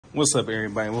What's up,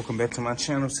 everybody? Welcome back to my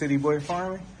channel, City Boy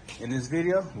Farming. In this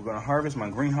video, we're gonna harvest my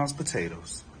greenhouse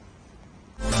potatoes.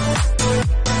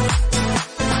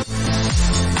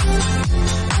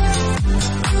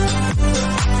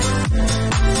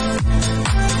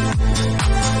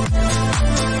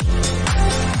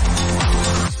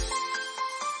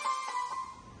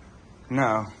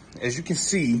 Now, as you can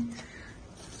see,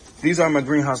 these are my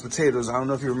greenhouse potatoes. I don't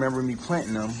know if you remember me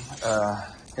planting them.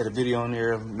 Had a video on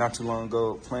there not too long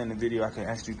ago, planting the video. I can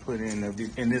actually put it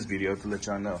in this video to let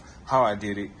y'all know how I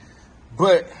did it.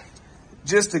 But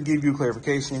just to give you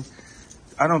clarification,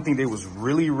 I don't think they was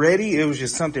really ready. It was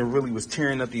just something really was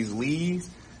tearing up these leaves.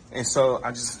 And so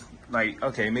I just like,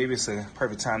 okay, maybe it's a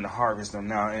perfect time to harvest them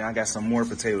now. And I got some more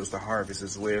potatoes to harvest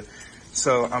as well.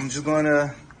 So I'm just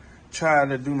gonna try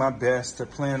to do my best to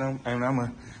plant them, and I'm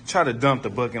gonna try to dump the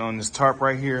bucket on this tarp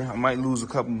right here. I might lose a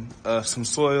couple, some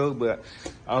soil, but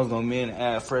I was gonna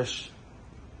add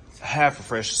half a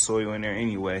fresh soil in there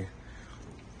anyway.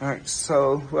 All right,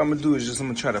 so what I'm gonna do is I'm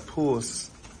gonna try to pull.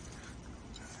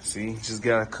 See, just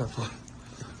got a couple.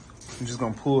 I'm just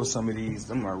gonna pull some of these.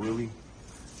 Them are really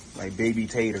like baby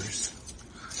taters.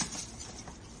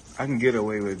 I can get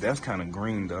away with it. That's kind of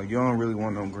green though. You don't really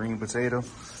want no green potato.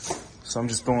 So I'm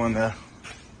just throwing the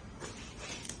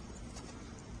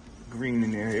green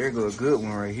in there. There goes a good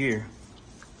one right here.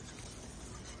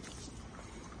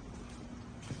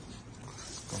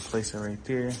 Gonna place it right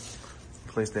there.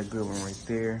 Place that good one right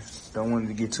there. Don't want it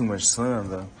to get too much sun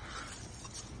though.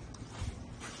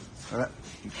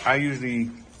 I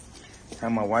usually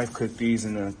have my wife cook these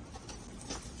in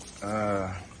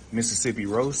the Mississippi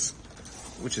roast,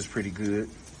 which is pretty good.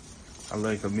 I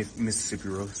like a Mississippi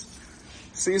roast.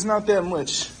 See, it's not that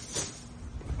much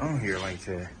on here like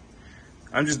that.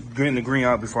 I'm just getting the green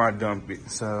out before I dump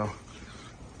it. So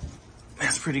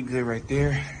that's pretty good right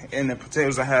there. And the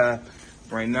potatoes I have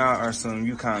right now are some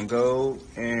Yukon Gold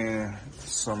and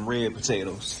some red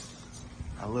potatoes.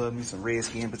 I love me some red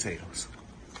skin potatoes.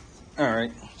 All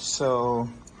right, so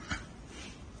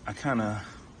I kind of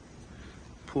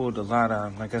pulled a lot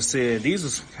out. Like I said, these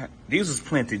was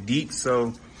planted deep,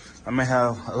 so I may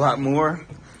have a lot more.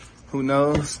 Who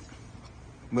knows?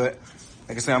 But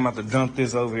like I said, I'm about to dump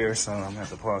this over here, so I'm gonna have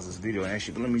to pause this video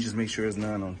actually. But let me just make sure there's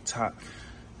none on top.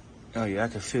 Oh yeah, I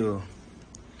can feel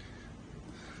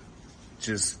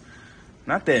just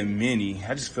not that many.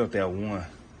 I just felt that one.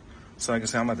 So like I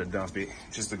said, I'm about to dump it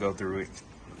just to go through it.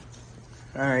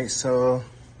 All right, so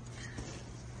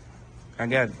I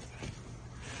got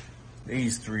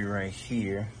these three right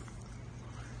here.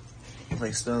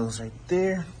 Place those right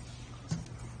there.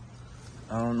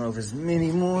 I don't know if it's many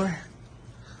more.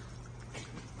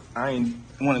 I ain't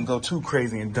want to go too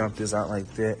crazy and dump this out like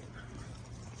that.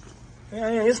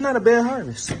 Yeah, it's not a bad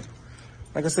harvest.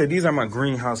 Like I said, these are my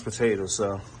greenhouse potatoes,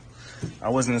 so I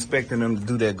wasn't expecting them to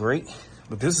do that great,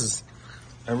 but this is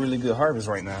a really good harvest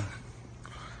right now.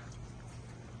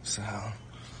 So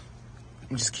let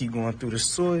me just keep going through the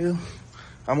soil.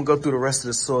 I'm gonna go through the rest of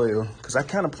the soil because I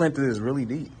kind of planted this really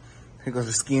deep. Here goes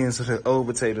the skins of the old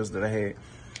potatoes that I had.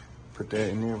 Put that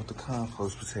in there with the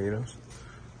compost potatoes.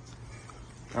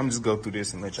 I'm just go through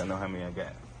this and let y'all know how many I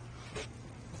got.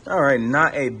 All right,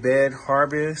 not a bad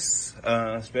harvest,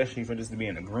 especially for this to be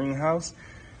in a greenhouse.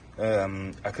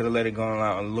 I could have let it go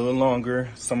on a little longer.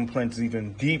 Some plants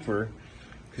even deeper,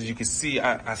 because you can see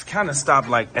I've kind of stopped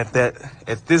like at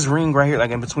this ring right here,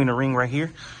 like in between the ring right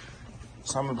here.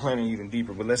 So I'm gonna plant it even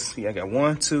deeper. But let's see, I got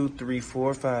 1, 2, 3,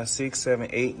 4, 5, 6, 7,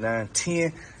 8, 9,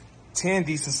 10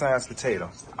 decent sized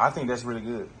potatoes. I think that's really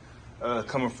good.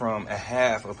 Coming from a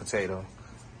half a potato.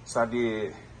 So I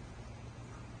did,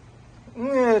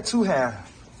 2 halves.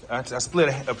 I split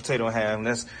a potato in half, and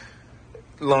that's,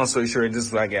 long story short, this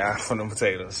is what I got from them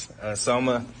potatoes. So I'm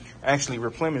gonna actually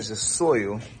replenish the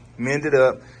soil, mend it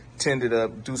up, tend it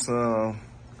up, do some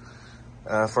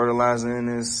fertilizer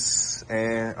in this,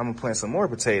 and I'm gonna plant some more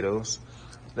potatoes.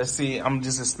 Let's see, I'm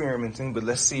just experimenting, but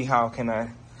let's see how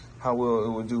well it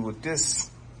will do with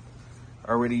this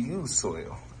already used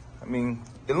soil. I mean,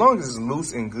 as long as it's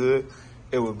loose and good,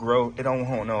 it will grow. It don't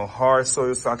want no hard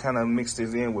soil, so I kind of mixed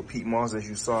this in with peat moss, as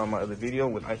you saw in my other video,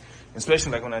 with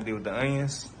especially like when I did with the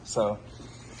onions. So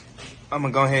I'm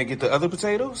gonna go ahead and get the other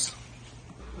potatoes.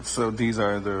 So these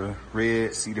are the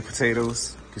red seeded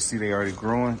potatoes. You can see they already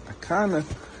growing. I kind of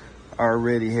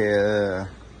already had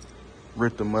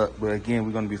ripped them up, but again,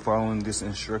 we're gonna be following this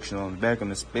instruction on the back on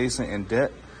the spacing and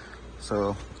depth.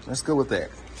 So let's go with that.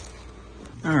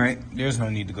 All right, there's no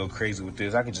need to go crazy with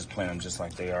this. I could just plant them just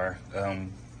like they are.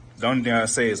 The only thing I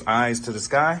say is eyes to the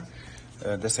sky.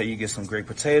 That's how you get some great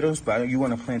potatoes, but you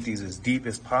want to plant these as deep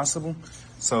as possible.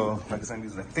 So like I said, I'm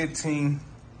using a 15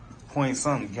 point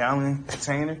something gallon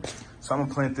container. So I'm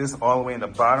gonna plant this all the way in the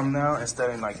bottom now instead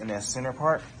of like in that center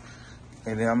part.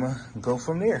 And then I'm gonna go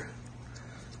from there.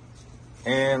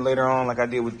 And later on, like I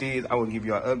did with these, I will give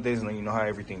you all updates and let you know how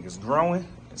everything is growing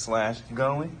 /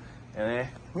 going. And then,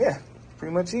 yeah,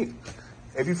 pretty much it.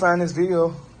 If you find this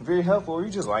video very helpful or you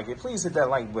just like it, please hit that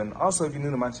like button. Also, if you're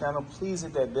new to my channel, please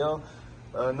hit that bell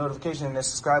notification and that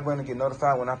subscribe button to get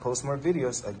notified when I post more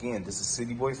videos. Again, this is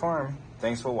City Boy Farming.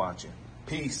 Thanks for watching.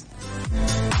 Peace.